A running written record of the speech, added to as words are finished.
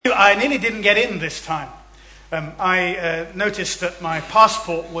I nearly didn't get in this time. I noticed that my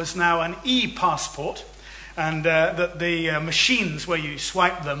passport was now an e-passport, and that the machines where you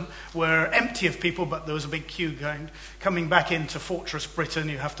swipe them were empty of people, but there was a big queue coming back into Fortress Britain.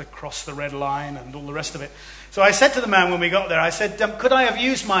 You have to cross the red line and all the rest of it. So I said to the man when we got there, I said, could I have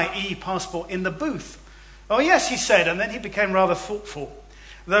used my e-passport in the booth? Oh yes, he said, and then he became rather thoughtful.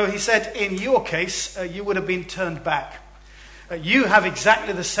 Though he said, in your case, you would have been turned back. You have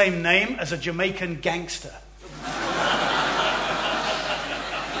exactly the same name as a Jamaican gangster.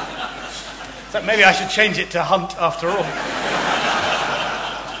 So maybe I should change it to Hunt after all.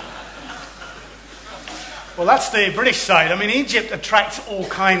 Well, that's the British side. I mean, Egypt attracts all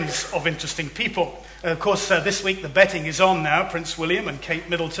kinds of interesting people. Of course, this week the betting is on now. Prince William and Kate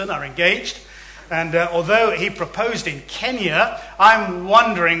Middleton are engaged. And although he proposed in Kenya, I'm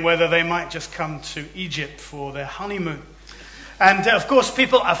wondering whether they might just come to Egypt for their honeymoon. And of course,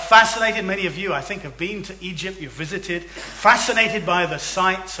 people are fascinated. Many of you, I think, have been to Egypt. You've visited, fascinated by the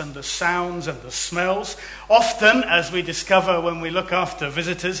sights and the sounds and the smells. Often, as we discover when we look after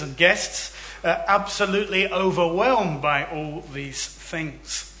visitors and guests, absolutely overwhelmed by all these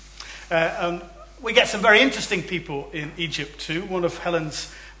things. We get some very interesting people in Egypt too. One of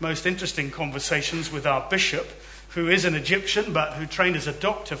Helen's most interesting conversations with our bishop, who is an Egyptian, but who trained as a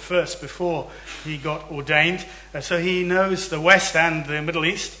doctor first before he got ordained. So he knows the West and the Middle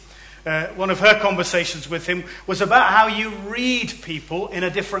East. One of her conversations with him was about how you read people in a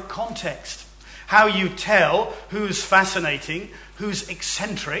different context. How you tell who's fascinating, who's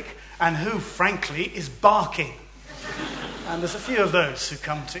eccentric, and who, frankly, is barking. And there's a few of those who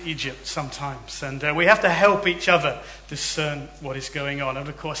come to Egypt sometimes. And we have to help each other discern what is going on. And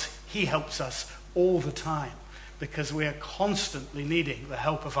of course, he helps us all the time, because we are constantly needing the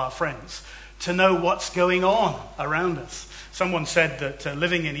help of our friends to know what's going on around us. Someone said that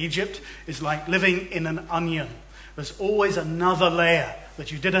living in Egypt is like living in an onion. There's always another layer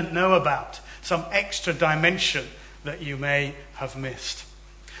that you didn't know about, some extra dimension that you may have missed.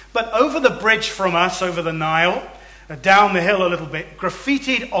 But over the bridge from us, over the Nile, down the hill a little bit,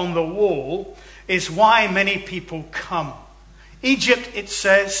 graffitied on the wall, is why many people come. Egypt, it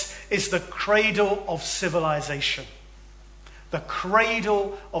says, is the cradle of civilization. The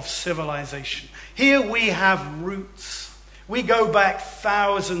cradle of civilization. Here we have roots. We go back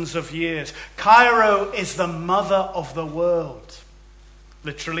thousands of years. Cairo is the mother of the world.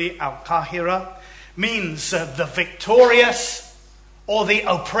 Literally, Al-Qahira means the victorious or the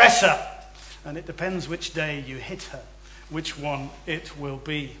oppressor. And it depends which day you hit her, which one it will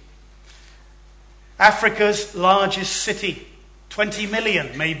be. Africa's largest city, 20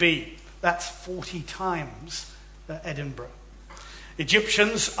 million maybe. That's 40 times Edinburgh.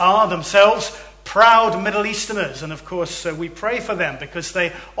 Egyptians are themselves proud Middle Easterners, and of course we pray for them because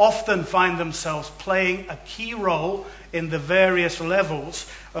they often find themselves playing a key role in the various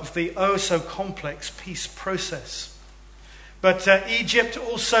levels of the oh-so-complex peace process. But Egypt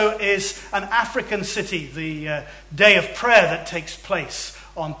also is an African city. The day of prayer that takes place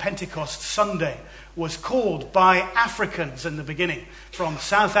on Pentecost Sunday was called by Africans in the beginning, from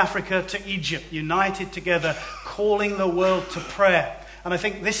South Africa to Egypt, united together, calling the world to prayer. And I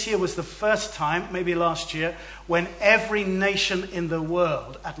think this year was the first time, maybe last year, when every nation in the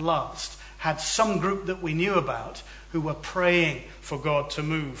world at last had some group that we knew about who were praying for God to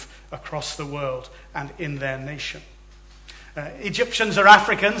move across the world and in their nation. Egyptians are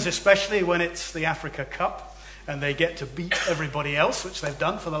Africans, especially when it's the Africa Cup and they get to beat everybody else, which they've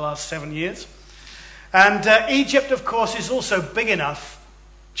done for the last 7 years. And Egypt, of course, is also big enough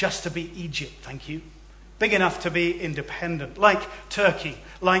just to be Egypt, thank you. Big enough to be independent, like Turkey,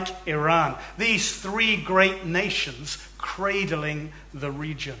 like Iran. These three great nations cradling the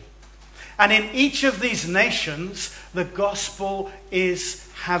region. And in each of these nations, the gospel is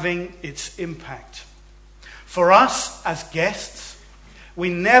having its impact. For us as guests, we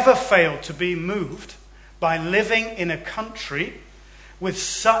never fail to be moved by living in a country with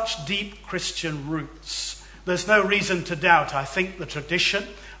such deep Christian roots. There's no reason to doubt, I think, the tradition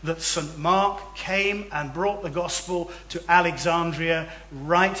that St. Mark came and brought the gospel to Alexandria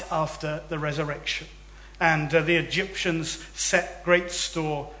right after the resurrection. And the Egyptians set great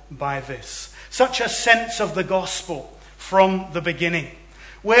store by this. Such a sense of the gospel from the beginning.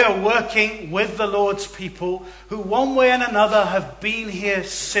 We're working with the Lord's people who one way and another have been here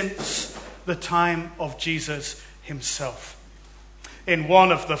since the time of Jesus himself. In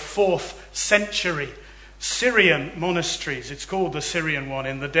one of the 4th century Syrian monasteries, it's called the Syrian one,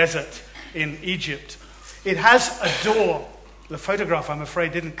 in the desert in Egypt, it has a door. The photograph, I'm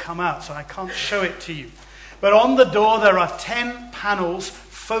afraid, didn't come out, so I can't show it to you. But on the door there are 10 panels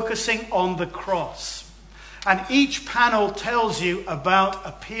focusing on the cross. And each panel tells you about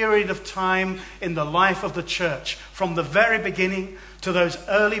a period of time in the life of the church, from the very beginning to those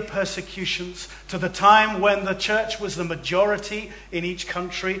early persecutions, to the time when the church was the majority in each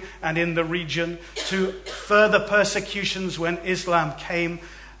country and in the region, to further persecutions when Islam came,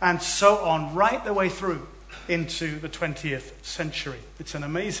 and so on, right the way through into the 20th century. It's an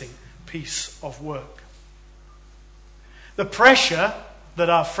amazing piece of work. The pressure that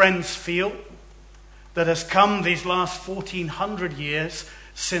our friends feel, that has come these last 1400 years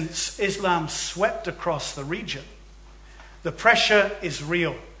since Islam swept across the region, the pressure is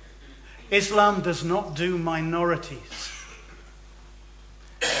real. Islam does not do minorities.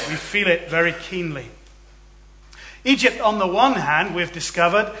 We feel it very keenly. Egypt, on the one hand, we've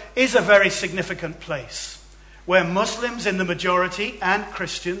discovered, is a very significant place where Muslims in the majority and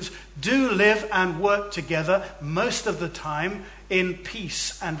Christians do live and work together most of the time in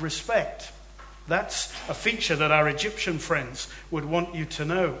peace and respect. That's a feature that our Egyptian friends would want you to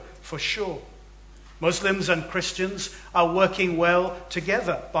know for sure. Muslims and Christians are working well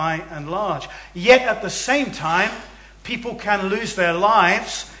together by and large. Yet at the same time, people can lose their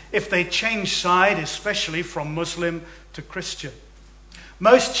lives if they change side, especially from Muslim to Christian.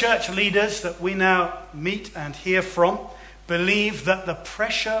 Most church leaders that we now meet and hear from believe that the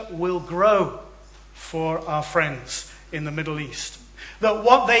pressure will grow for our friends in the Middle East. That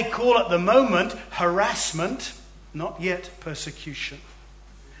what they call at the moment harassment, not yet persecution,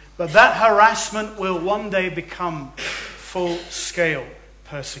 but that harassment will one day become full-scale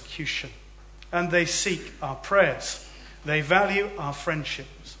persecution. And they seek our prayers. They value our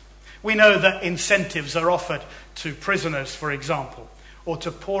friendships. We know that incentives are offered to prisoners, for example, or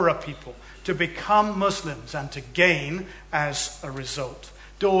to poorer people to become Muslims and to gain as a result.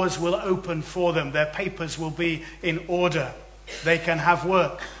 Doors will open for them. Their papers will be in order. They can have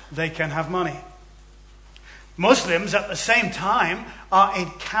work. They can have money. Muslims at the same time are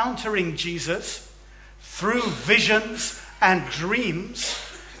encountering Jesus through visions and dreams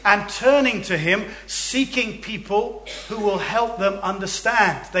and turning to him, seeking people who will help them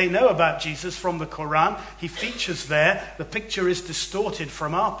understand. They know about Jesus from the Quran. He features there. The picture is distorted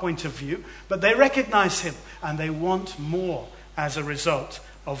from our point of view, but they recognize him and they want more as a result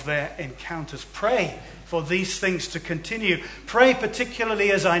of their encounters. Pray for these things to continue. Pray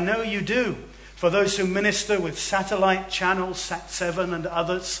particularly, as I know you do, for those who minister with satellite channels, Sat7 and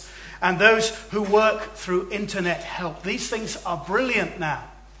others, and those who work through internet help. These things are brilliant now.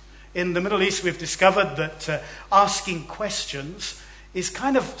 In the Middle East, we've discovered that asking questions is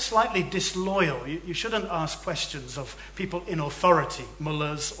kind of slightly disloyal. You shouldn't ask questions of people in authority,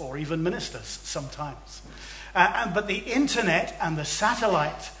 mullahs or even ministers sometimes. But the internet and the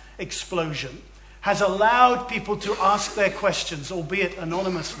satellite explosion has allowed people to ask their questions, albeit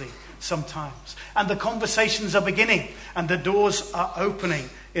anonymously sometimes. And the conversations are beginning and the doors are opening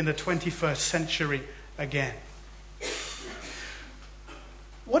in the 21st century again.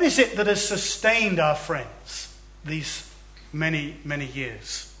 What is it that has sustained our friends these many, many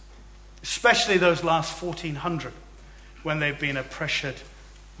years? Especially those last 1400 when they've been a pressured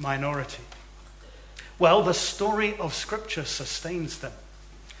minority. Well, the story of Scripture sustains them.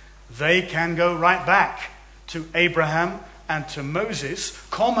 They can go right back to Abraham and to Moses,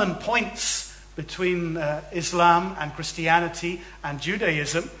 common points between Islam and Christianity and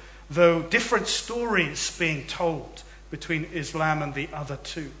Judaism, though different stories being told between Islam and the other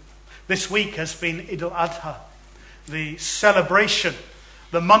two. This week has been Eid al-Adha, the celebration,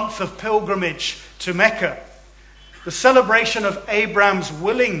 the month of pilgrimage to Mecca, the celebration of Abraham's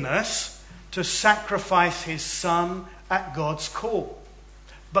willingness to sacrifice his son at God's call.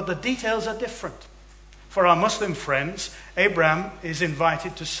 But the details are different. For our Muslim friends, Abraham is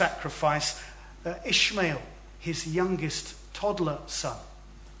invited to sacrifice Ishmael, his youngest toddler son.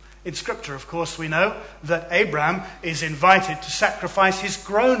 In Scripture, of course, we know that Abraham is invited to sacrifice his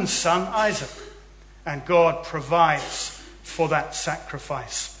grown son Isaac, and God provides for that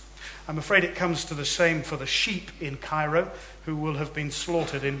sacrifice. I'm afraid it comes to the same for the sheep in Cairo, who will have been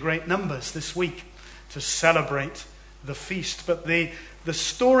slaughtered in great numbers this week to celebrate the feast. But the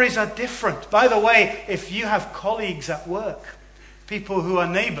stories are different. By the way, if you have colleagues at work, people who are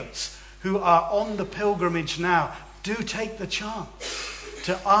neighbors, who are on the pilgrimage now, do take the chance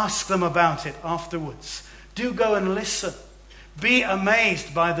to ask them about it afterwards. Do go and listen. Be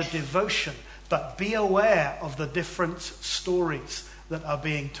amazed by the devotion, but be aware of the different stories that are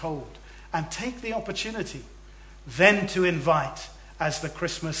being told. And take the opportunity then to invite, as the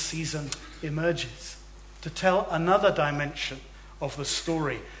Christmas season emerges, to tell another dimension of the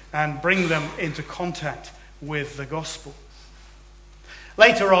story and bring them into contact with the gospel.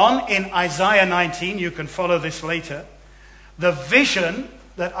 Later on in Isaiah 19, you can follow this later, the vision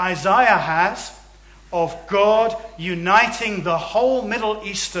that Isaiah has of God uniting the whole Middle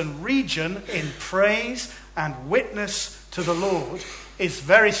Eastern region in praise and witness to the Lord is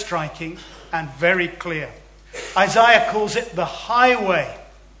very striking and very clear. Isaiah calls it the highway,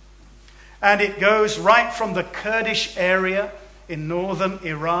 and it goes right from the Kurdish area in northern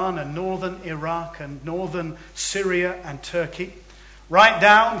Iran and northern Iraq and northern Syria and Turkey, right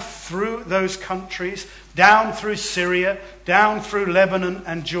down through those countries, down through Syria, down through Lebanon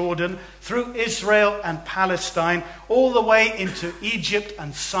and Jordan, through Israel and Palestine, all the way into Egypt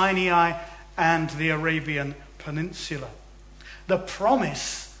and Sinai and the Arabian Peninsula. The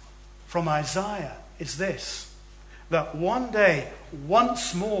promise from Isaiah is this, that one day,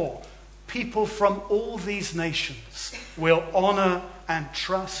 once more, people from all these nations will honor and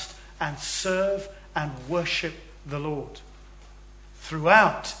trust and serve and worship the Lord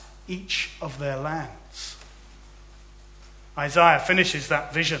throughout each of their lands. Isaiah finishes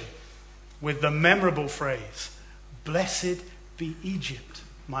that vision with the memorable phrase, "Blessed be Egypt,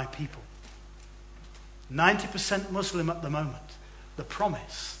 my people." 90% Muslim at the moment. The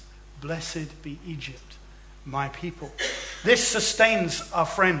promise, "Blessed be Egypt, my people." This sustains our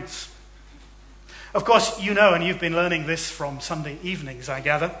friends. Of course, you know, and you've been learning this from Sunday evenings, I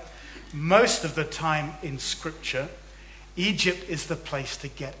gather, most of the time in Scripture, Egypt is the place to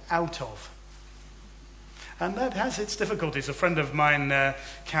get out of. And that has its difficulties. A friend of mine,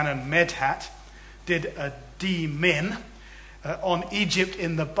 Canon Medhat, did a D-Min on Egypt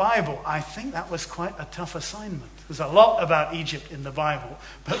in the Bible. I think that was quite a tough assignment. There's a lot about Egypt in the Bible,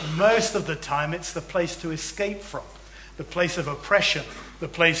 but most of the time it's the place to escape from, the place of oppression, the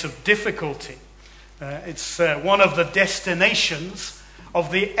place of difficulty. It's one of the destinations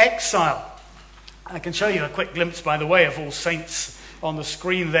of the exile. I can show you a quick glimpse, by the way, of All Saints on the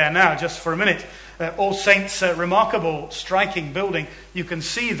screen there now, just for a minute. All Saints, remarkable, striking building. You can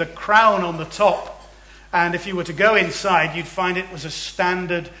see the crown on the top. And if you were to go inside, you'd find it was a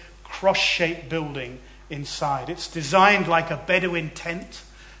standard cross-shaped building inside. It's designed like a Bedouin tent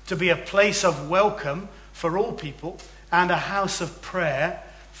to be a place of welcome for all people and a house of prayer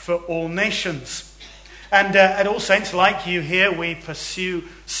for all nations. And at All Saints, like you here, we pursue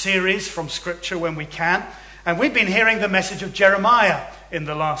series from Scripture when we can. And we've been hearing the message of Jeremiah in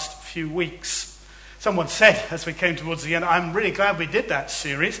the last few weeks. Someone said, as we came towards the end, "I'm really glad we did that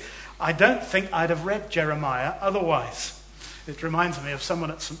series. I don't think I'd have read Jeremiah otherwise." It reminds me of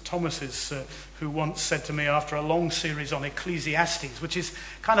someone at St. Thomas's who once said to me after a long series on Ecclesiastes, which is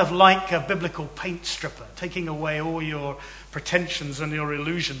kind of like a biblical paint stripper, taking away all your pretensions and your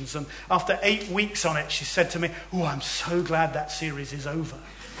illusions. And after 8 weeks on it, she said to me, "Oh, I'm so glad that series is over."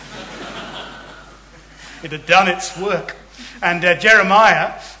 It had done its work. And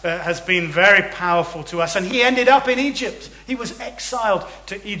Jeremiah has been very powerful to us. And he ended up in Egypt. He was exiled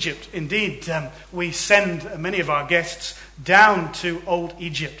to Egypt. Indeed, we send many of our guests down to old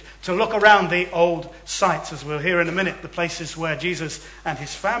Egypt to look around the old sites, as we'll hear in a minute, the places where Jesus and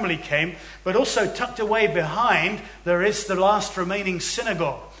his family came. But also tucked away behind, there is the last remaining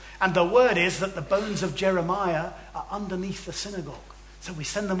synagogue. And the word is that the bones of Jeremiah are underneath the synagogue. So we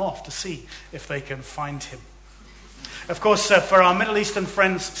send them off to see if they can find him. Of course, for our Middle Eastern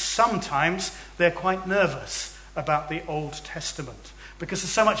friends, sometimes they're quite nervous about the Old Testament because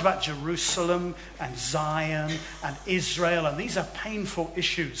there's so much about Jerusalem and Zion and Israel, and these are painful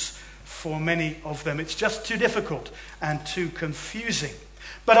issues for many of them. It's just too difficult and too confusing.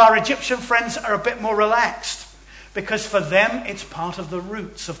 But our Egyptian friends are a bit more relaxed because for them it's part of the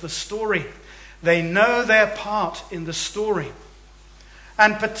roots of the story. They know their part in the story.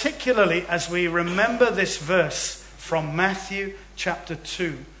 And particularly as we remember this verse from Matthew chapter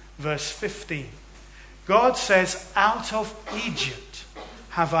 2, verse 15. God says, "Out of Egypt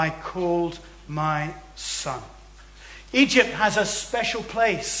have I called my son." Egypt has a special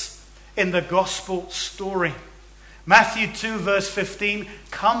place in the gospel story. Matthew 2, verse 15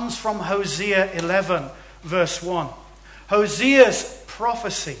 comes from Hosea 11, verse 1. Hosea's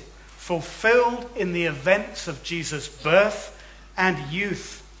prophecy fulfilled in the events of Jesus' birth and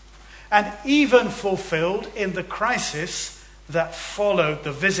youth, and even fulfilled in the crisis that followed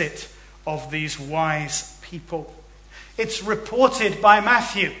the visit of these wise people. It's reported by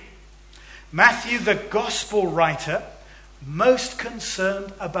Matthew. Matthew, the gospel writer, most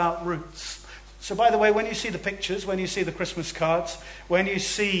concerned about roots. So by the way, when you see the pictures, when you see the Christmas cards, when you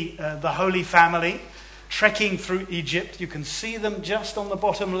see the Holy Family trekking through Egypt, you can see them just on the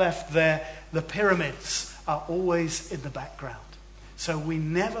bottom left there. The pyramids are always in the background. So we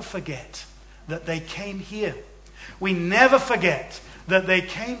never forget that they came here. We never forget that they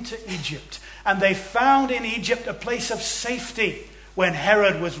came to Egypt and they found in Egypt a place of safety when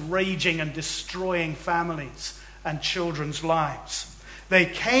Herod was raging and destroying families and children's lives. They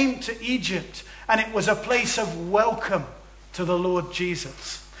came to Egypt and it was a place of welcome to the Lord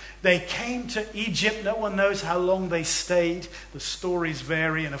Jesus. They came to Egypt. No one knows how long they stayed. The stories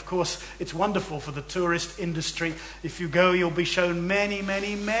vary. And of course, it's wonderful for the tourist industry. If you go, you'll be shown many,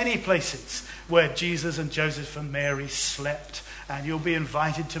 many, many places where Jesus and Joseph and Mary slept. And you'll be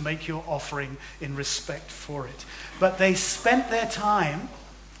invited to make your offering in respect for it. But they spent their time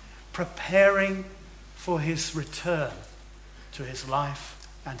preparing for his return to his life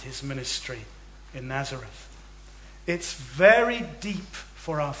and his ministry in Nazareth. It's very deep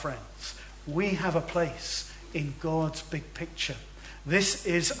for our friends. We have a place in God's big picture. This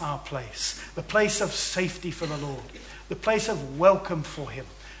is our place, the place of safety for the Lord, the place of welcome for him,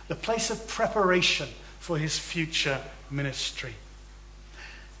 the place of preparation for his future ministry.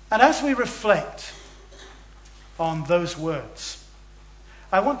 And as we reflect on those words,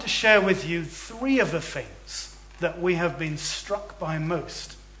 I want to share with you 3 of the things that we have been struck by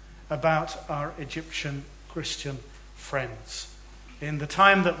most about our Egyptian Christian friends in the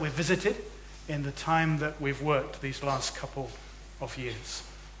time that we've visited, in the time that we've worked these last couple of years.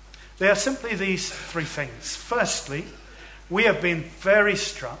 They are simply these 3 things. Firstly, we have been very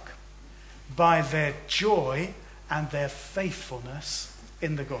struck by their joy and their faithfulness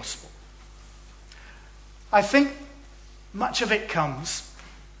in the gospel. I think much of it comes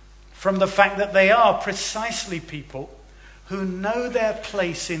from the fact that they are precisely people who know their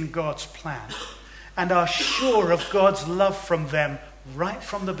place in God's plan and are sure of God's love from them right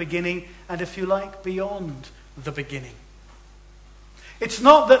from the beginning, and if you like, beyond the beginning. It's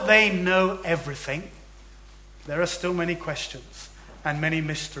not that they know everything. There are still many questions and many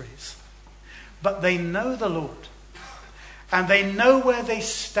mysteries. But they know the Lord, and they know where they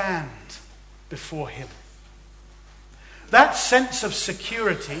stand before him. That sense of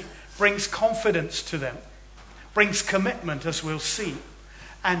security brings confidence to them, brings commitment, as we'll see,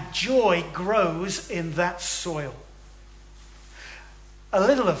 and joy grows in that soil. A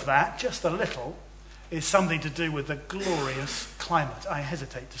little of that, just a little, is something to do with the glorious climate. I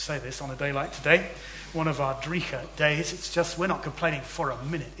hesitate to say this on a day like today, one of our Drika days. It's just, we're not complaining for a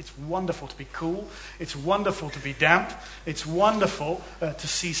minute. It's wonderful to be cool. It's wonderful to be damp. It's wonderful to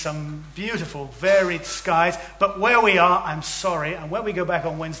see some beautiful, varied skies. But where we are, I'm sorry, and when we go back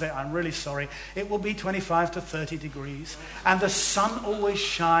on Wednesday, I'm really sorry, it will be 25 to 30 degrees. And the sun always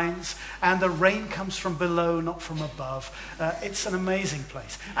shines, and the rain comes from below, not from above. It's an amazing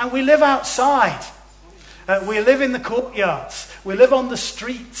place. And we live outside. We live in the courtyards. We live on the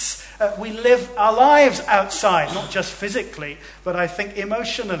streets. We live our lives outside, not just physically, but I think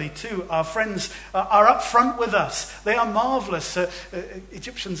emotionally too. Our friends are up front with us. They are marvelous.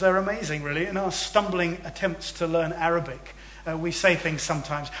 Egyptians are amazing, really. In our stumbling attempts to learn Arabic, we say things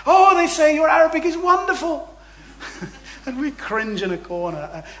sometimes. Oh, they say your Arabic is wonderful. And we cringe in a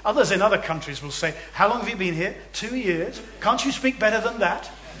corner. Others in other countries will say, how long have you been here? 2 years. Can't you speak better than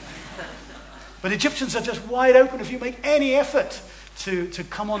that? But Egyptians are just wide open. If you make any effort to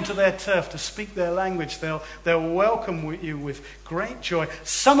come onto their turf, to speak their language, they'll welcome you with great joy.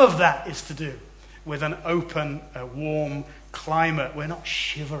 Some of that is to do with an open, warm climate. We're not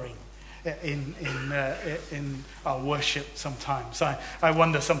shivering in our worship sometimes. I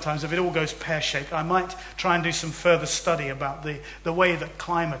wonder sometimes if it all goes pear-shaped. I might try and do some further study about the way that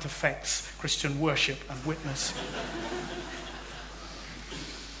climate affects Christian worship and witness.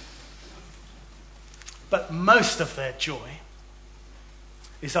 But most of their joy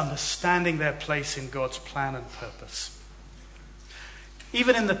is understanding their place in God's plan and purpose.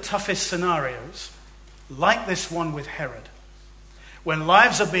 Even in the toughest scenarios, like this one with Herod, when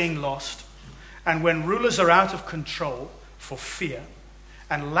lives are being lost and when rulers are out of control for fear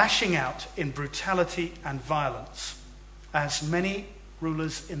and lashing out in brutality and violence, as many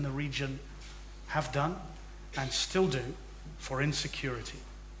rulers in the region have done and still do for insecurity,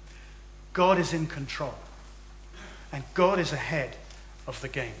 God is in control, and God is ahead of the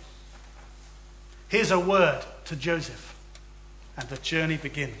game. Here's a word to Joseph, and the journey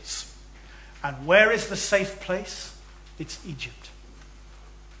begins. And where is the safe place? It's Egypt.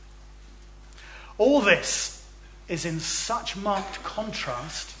 All this is in such marked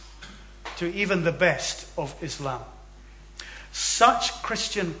contrast to even the best of Islam. Such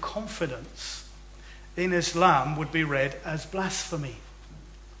Christian confidence in Islam would be read as blasphemy.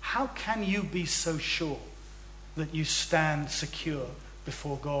 How can you be so sure that you stand secure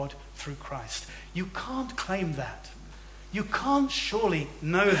before God through Christ? You can't claim that. You can't surely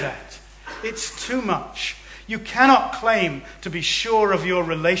know that. It's too much. You cannot claim to be sure of your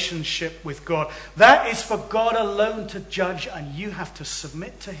relationship with God. That is for God alone to judge, and you have to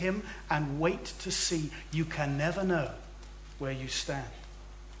submit to him and wait to see. You can never know where you stand.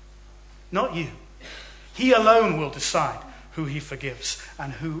 Not you. He alone will decide who he forgives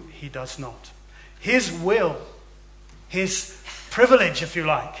and who he does not. His will, his privilege, if you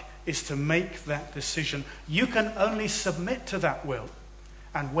like, is to make that decision. You can only submit to that will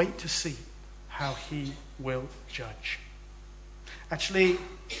and wait to see how he will judge. Actually,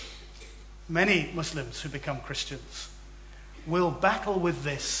 many Muslims who become Christians will battle with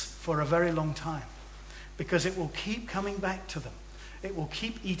this for a very long time because it will keep coming back to them. It will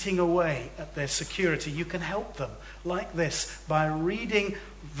keep eating away at their security. You can help them like this by reading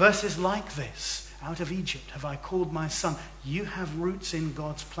verses like this. Out of Egypt have I called my son. You have roots in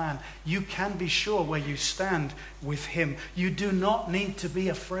God's plan. You can be sure where you stand with him. You do not need to be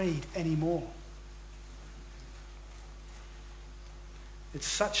afraid anymore. It's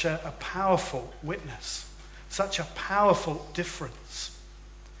such a powerful witness, such a powerful difference.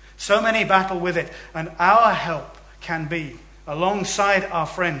 So many battle with it, and our help can be alongside our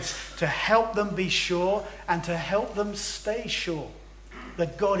friends to help them be sure and to help them stay sure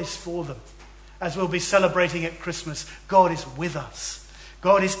that God is for them. As we'll be celebrating at Christmas, God is with us.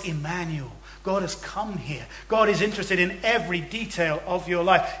 God is Emmanuel. God has come here. God is interested in every detail of your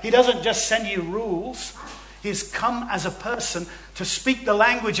life. He doesn't just send you rules. He's come as a person to speak the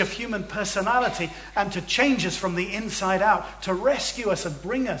language of human personality and to change us from the inside out, to rescue us and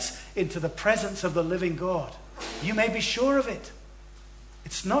bring us into the presence of the living God. You may be sure of it.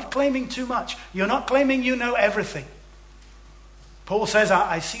 It's not claiming too much. You're not claiming you know everything. Paul says,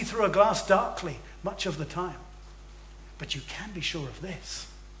 I see through a glass darkly much of the time. But you can be sure of this.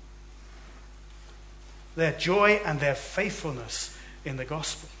 Their joy and their faithfulness in the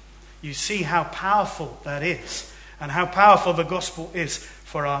gospel. You see how powerful that is and how powerful the gospel is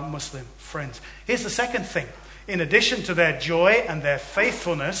for our Muslim friends. Here's the second thing. In addition to their joy and their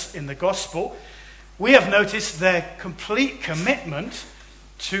faithfulness in the gospel, we have noticed their complete commitment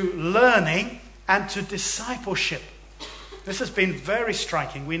to learning and to discipleship. This has been very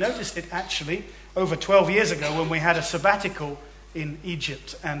striking. We noticed it actually over 12 years ago when we had a sabbatical in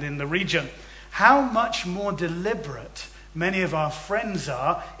Egypt and in the region. How much more deliberate many of our friends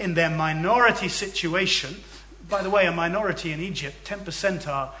are in their minority situation. By the way, a minority in Egypt, 10%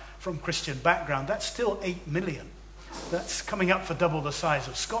 are from Christian background. That's still 8 million. That's coming up for double the size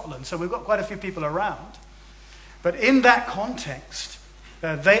of Scotland. So we've got quite a few people around. But in that context,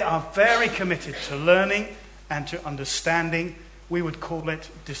 they are very committed to learning and to understanding. We would call it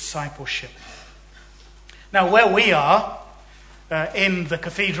discipleship. Now, where we are, in the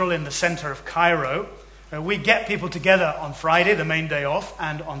cathedral in the center of Cairo, we get people together on Friday, the main day off,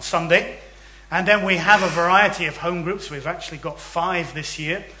 and on Sunday. And then we have a variety of home groups. We've actually got 5 this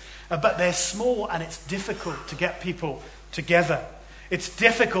year. But they're small and it's difficult to get people together. It's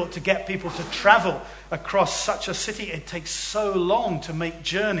difficult to get people to travel across such a city. It takes so long to make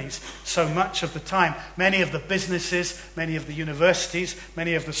journeys so much of the time. Many of the businesses, many of the universities,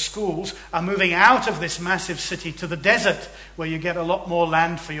 many of the schools are moving out of this massive city to the desert where you get a lot more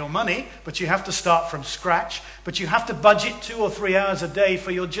land for your money, but you have to start from scratch. But you have to budget 2 or 3 hours a day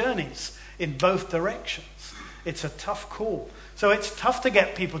for your journeys in both directions. It's a tough call. So it's tough to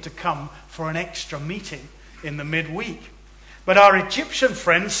get people to come for an extra meeting in the midweek. But our Egyptian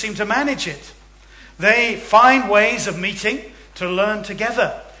friends seem to manage it. They find ways of meeting to learn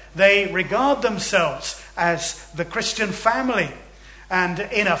together. They regard themselves as the Christian family. And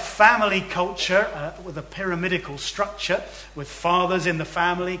in a family culture with a pyramidical structure, with fathers in the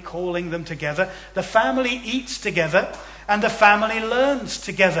family calling them together, the family eats together and the family learns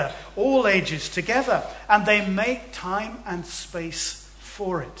together, all ages together. And they make time and space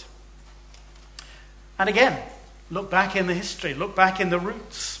for it. And again, look back in the history, look back in the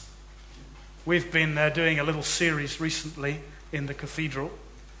roots. We've been doing a little series recently in the cathedral,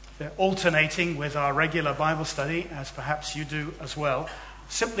 alternating with our regular Bible study, as perhaps you do as well,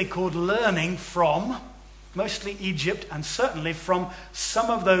 simply called Learning from, mostly Egypt, and certainly from some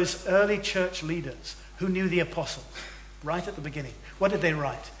of those early church leaders who knew the apostles right at the beginning. What did they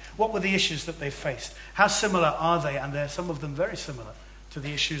write? What were the issues that they faced? How similar are they? And they're some of them very similar to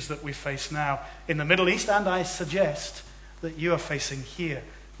the issues that we face now in the Middle East, and I suggest that you are facing here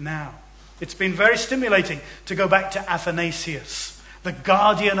now. It's been very stimulating to go back to Athanasius, the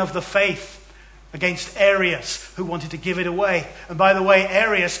guardian of the faith, against Arius, who wanted to give it away. And by the way,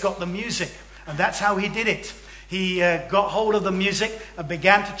 Arius got the music, and that's how he did it. He got hold of the music and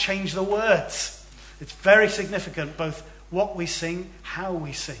began to change the words. It's very significant, both what we sing, how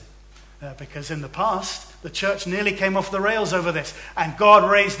we sing. Because in the past, The church nearly came off the rails over this, and God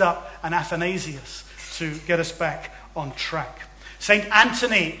raised up an Athanasius to get us back on track. St.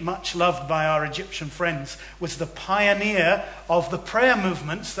 Anthony, much loved by our Egyptian friends, was the pioneer of the prayer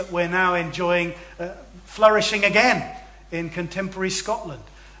movements that we're now enjoying flourishing again in contemporary Scotland.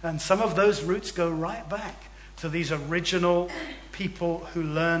 And some of those roots go right back to these original people who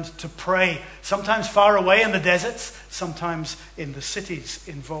learned to pray, sometimes far away in the deserts, sometimes in the cities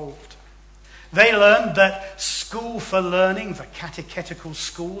involved. They learned that school for learning, the catechetical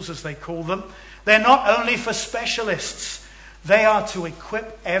schools as they call them, they're not only for specialists. They are to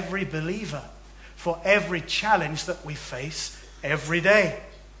equip every believer for every challenge that we face every day.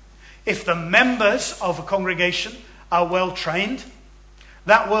 If the members of a congregation are well trained,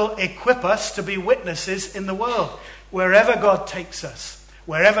 that will equip us to be witnesses in the world, wherever God takes us,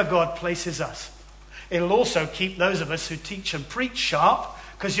 wherever God places us. It'll also keep those of us who teach and preach sharp,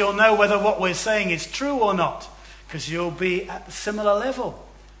 because you'll know whether what we're saying is true or not, because you'll be at a similar level.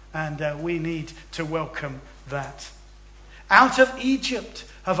 And we need to welcome that. Out of Egypt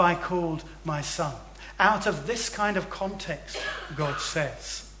have I called my son. Out of this kind of context, God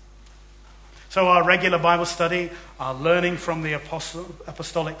says. So our regular Bible study, our learning from the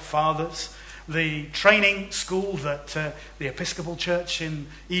apostolic fathers, the training school that the Episcopal Church in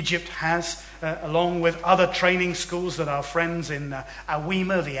Egypt has, along with other training schools that our friends in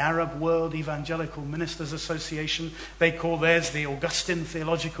AWIMA, the Arab World Evangelical Ministers Association, they call theirs the Augustine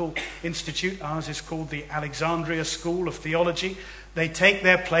Theological Institute. Ours is called the Alexandria School of Theology. They take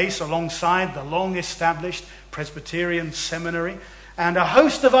their place alongside the long-established Presbyterian Seminary and a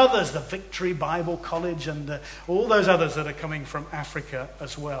host of others, the Victory Bible College and all those others that are coming from Africa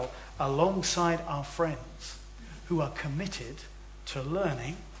as well, alongside our friends who are committed to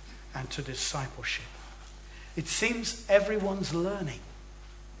learning and to discipleship. It seems everyone's learning.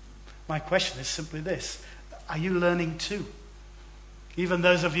 My question is simply this: are you learning too? Even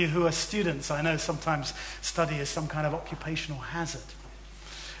those of you who are students, I know sometimes study is some kind of occupational hazard.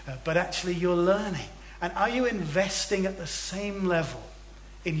 But actually you're learning. And are you investing at the same level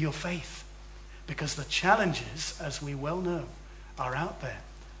in your faith? Because the challenges, as we well know, are out there.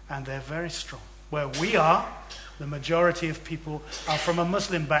 And they're very strong. Where we are, the majority of people are from a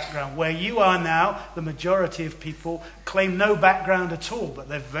Muslim background. Where you are now, the majority of people claim no background at all, but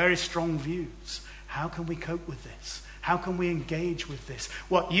they're very strong views. How can we cope with this? How can we engage with this?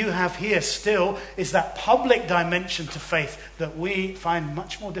 What you have here still is that public dimension to faith that we find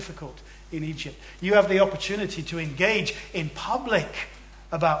much more difficult in Egypt. You have the opportunity to engage in public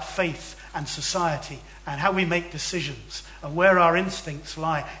about faith and society and how we make decisions and where our instincts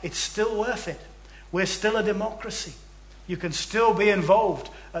lie. It's still worth it. We're still a democracy. You can still be involved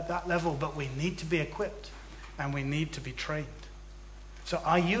at that level, but we need to be equipped and we need to be trained. So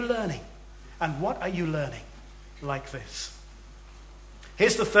are you learning? And what are you learning like this?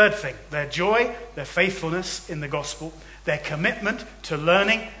 Here's the third thing: their joy, their faithfulness in the gospel, their commitment to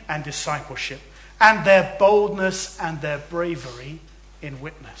learning and discipleship, and their boldness and their bravery in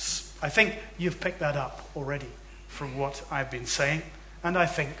witness. I think you've picked that up already from what I've been saying, and I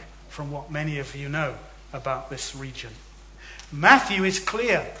think from what many of you know about this region. Matthew is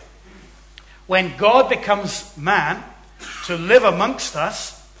clear. When God becomes man to live amongst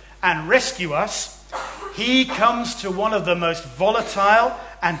us and rescue us, he comes to one of the most volatile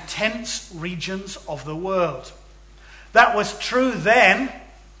and tense regions of the world. That was true then,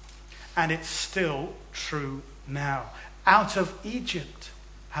 and it's still true now. Out of Egypt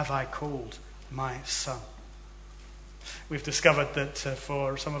have I called my son. We've discovered that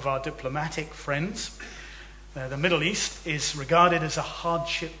for some of our diplomatic friends, the Middle East is regarded as a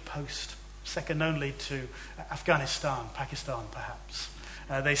hardship post, second only to Afghanistan, Pakistan perhaps.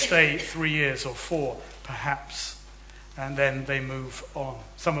 They stay 3 years or 4 perhaps, and then they move on.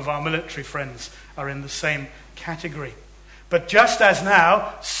 Some of our military friends are in the same category. But just as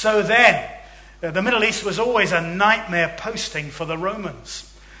now, so then. The Middle East was always a nightmare posting for the Romans.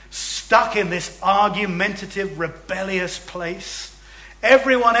 Stuck in this argumentative, rebellious place.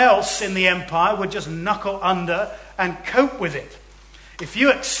 Everyone else in the empire would just knuckle under and cope with it. If you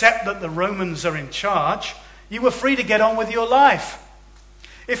accept that the Romans are in charge, you were free to get on with your life.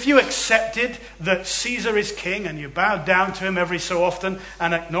 If you accepted that Caesar is king and you bowed down to him every so often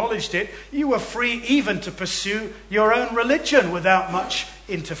and acknowledged it, you were free even to pursue your own religion without much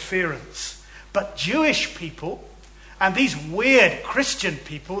interference. But Jewish people and these weird Christian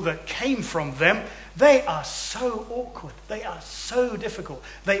people that came from them, they are so awkward. They are so difficult.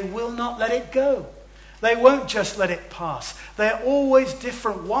 They will not let it go. They won't just let it pass. They're always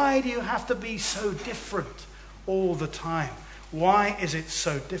different. Why do you have to be so different all the time? Why is it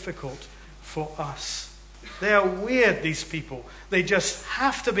so difficult for us? They are weird, these people. They just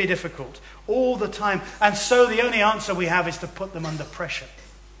have to be difficult all the time. And so the only answer we have is to put them under pressure.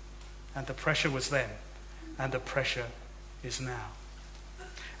 And the pressure was then, and the pressure is now.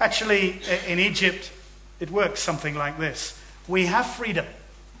 Actually, in Egypt, it works something like this. We have freedom.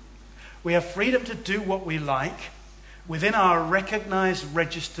 We have freedom to do what we like within our recognized,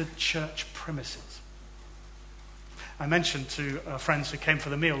 registered church premises. I mentioned to friends who came for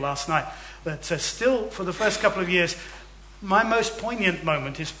the meal last night that still, for the first couple of years, my most poignant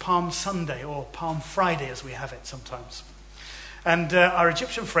moment is Palm Sunday, or Palm Friday as we have it sometimes. And our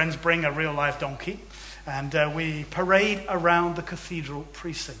Egyptian friends bring a real live donkey, and we parade around the cathedral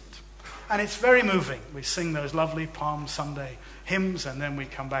precinct. And it's very moving. We sing those lovely Palm Sunday hymns, and then we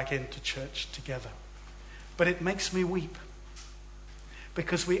come back into church together. But it makes me weep,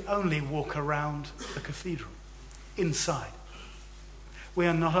 because we only walk around the cathedral. Inside. We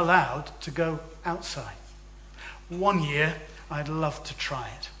are not allowed to go outside. One year, I'd love to try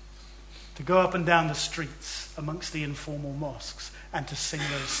it. To go up and down the streets amongst the informal mosques and to sing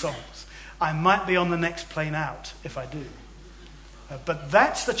those songs. I might be on the next plane out if I do. But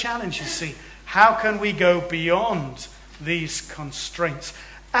that's the challenge, you see. How can we go beyond these constraints?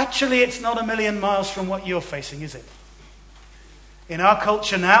 Actually, it's not a million miles from what you're facing, is it? In our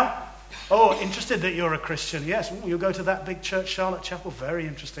culture now, oh, interested that you're a Christian. Yes, you'll go to that big church, Charlotte Chapel. Very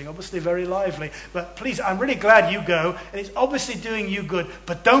interesting. Obviously very lively. But please, I'm really glad you go. And it's obviously doing you good.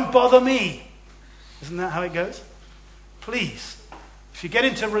 But don't bother me. Isn't that how it goes? Please. If you get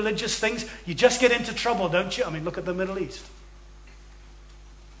into religious things, you just get into trouble, don't you? I mean, look at the Middle East.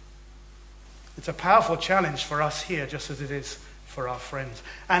 It's a powerful challenge for us here, just as it is for our friends.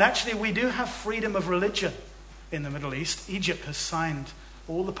 And actually, we do have freedom of religion in the Middle East. Egypt has signed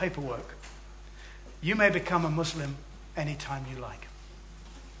all the paperwork. You may become a Muslim anytime you like.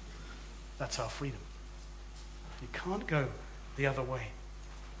 That's our freedom. You can't go the other way.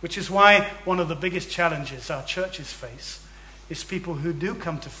 Which is why one of the biggest challenges our churches face is people who do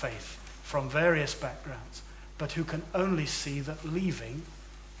come to faith from various backgrounds, but who can only see that leaving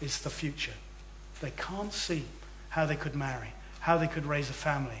is the future. They can't see how they could marry, how they could raise a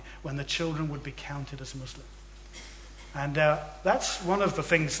family when the children would be counted as Muslim. And that's one of the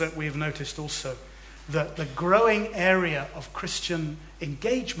things that we've noticed also, that the growing area of Christian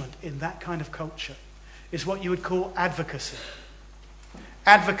engagement in that kind of culture is what you would call advocacy.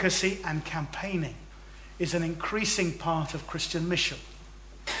 Advocacy and campaigning is an increasing part of Christian mission.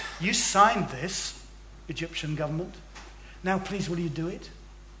 You signed this, Egyptian government. Now please, will you do it?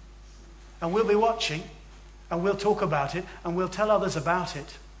 And we'll be watching, and we'll talk about it, and we'll tell others about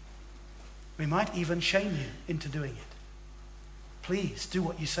it. We might even shame you into doing it. Please, do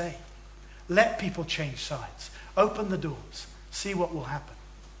what you say. Let people change sides. Open the doors. See what will happen.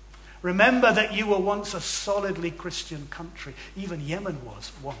 Remember that you were once a solidly Christian country. Even Yemen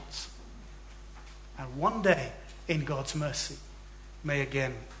was once. And one day, in God's mercy, may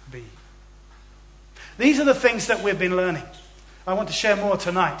again be. These are the things that we've been learning. I want to share more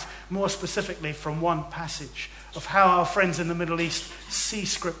tonight, more specifically from one passage of how our friends in the Middle East see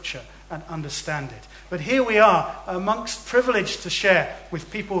Scripture and understand it. But here we are, amongst privileged to share with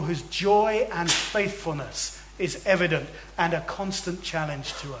people whose joy and faithfulness is evident and a constant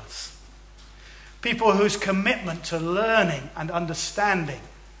challenge to us. People whose commitment to learning and understanding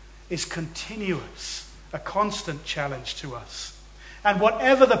is continuous, a constant challenge to us. And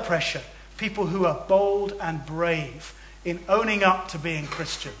whatever the pressure, people who are bold and brave in owning up to being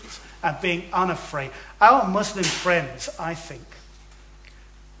Christians and being unafraid. Our Muslim friends, I think,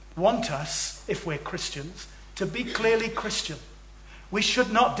 want us, if we're Christians, to be clearly Christian. We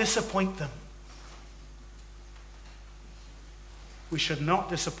should not disappoint them. We should not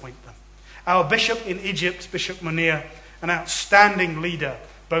disappoint them. Our bishop in Egypt, Bishop Munir, an outstanding leader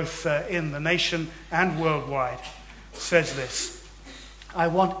both in the nation and worldwide, says this: I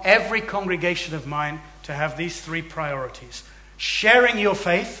want every congregation of mine to have these three priorities. Sharing your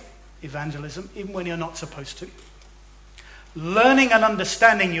faith, evangelism, even when you're not supposed to. Learning and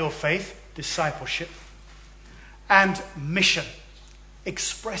understanding your faith, discipleship. And mission,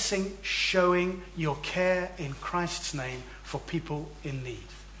 expressing, showing your care in Christ's name for people in need.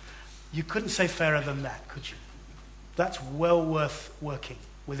 You couldn't say fairer than that, could you? That's well worth working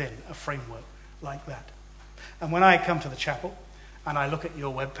within a framework like that. And when I come to the chapel and I look at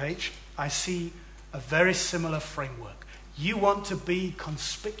your webpage, I see a very similar framework. You want to be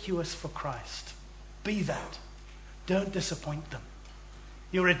conspicuous for Christ. Be that. Don't disappoint them.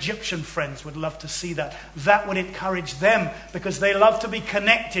 Your Egyptian friends would love to see that. That would encourage them because they love to be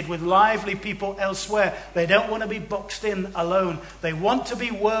connected with lively people elsewhere. They don't want to be boxed in alone. They want to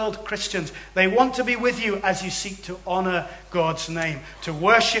be world Christians. They want to be with you as you seek to honor God's name, to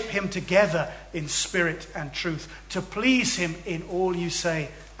worship him together in spirit and truth, to please him in all you say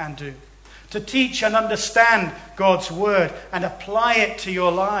and do, to teach and understand God's word and apply it to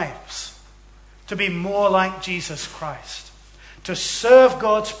your lives, to be more like Jesus Christ, to serve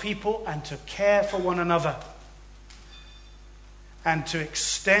God's people and to care for one another, and to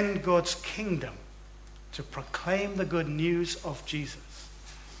extend God's kingdom, to proclaim the good news of Jesus,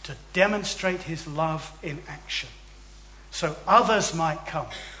 to demonstrate his love in action, so others might come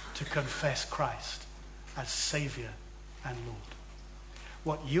to confess Christ as Savior and Lord.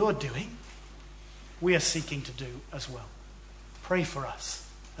 What you're doing, we are seeking to do as well. Pray for us,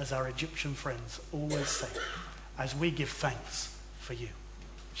 as our Egyptian friends always say, as we give thanks for you.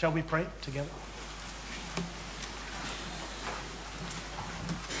 Shall we pray together?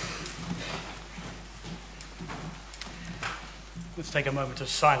 Let's take a moment of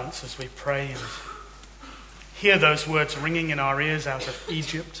silence as we pray and hear those words ringing in our ears out of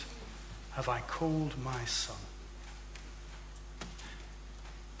Egypt. Have I called my son?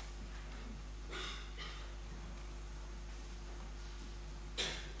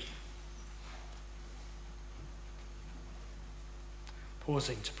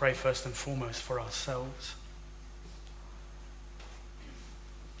 Pausing to pray first and foremost for ourselves,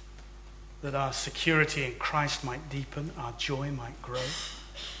 that our security in Christ might deepen, our joy might grow,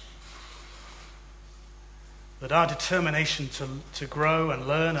 that our determination to grow and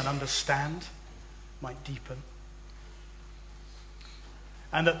learn and understand might deepen,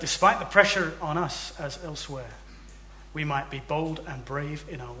 and that despite the pressure on us as elsewhere, we might be bold and brave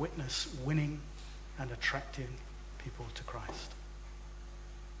in our witness, winning and attracting people to Christ.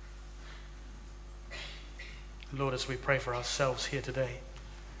 Lord, as we pray for ourselves here today,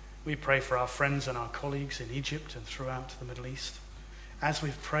 we pray for our friends and our colleagues in Egypt and throughout the Middle East, as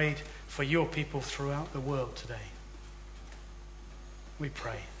we've prayed for your people throughout the world today. We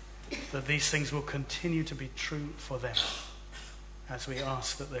pray that these things will continue to be true for them, as we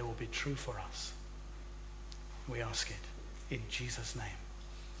ask that they will be true for us. We ask it in Jesus' name.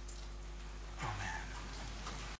 Amen.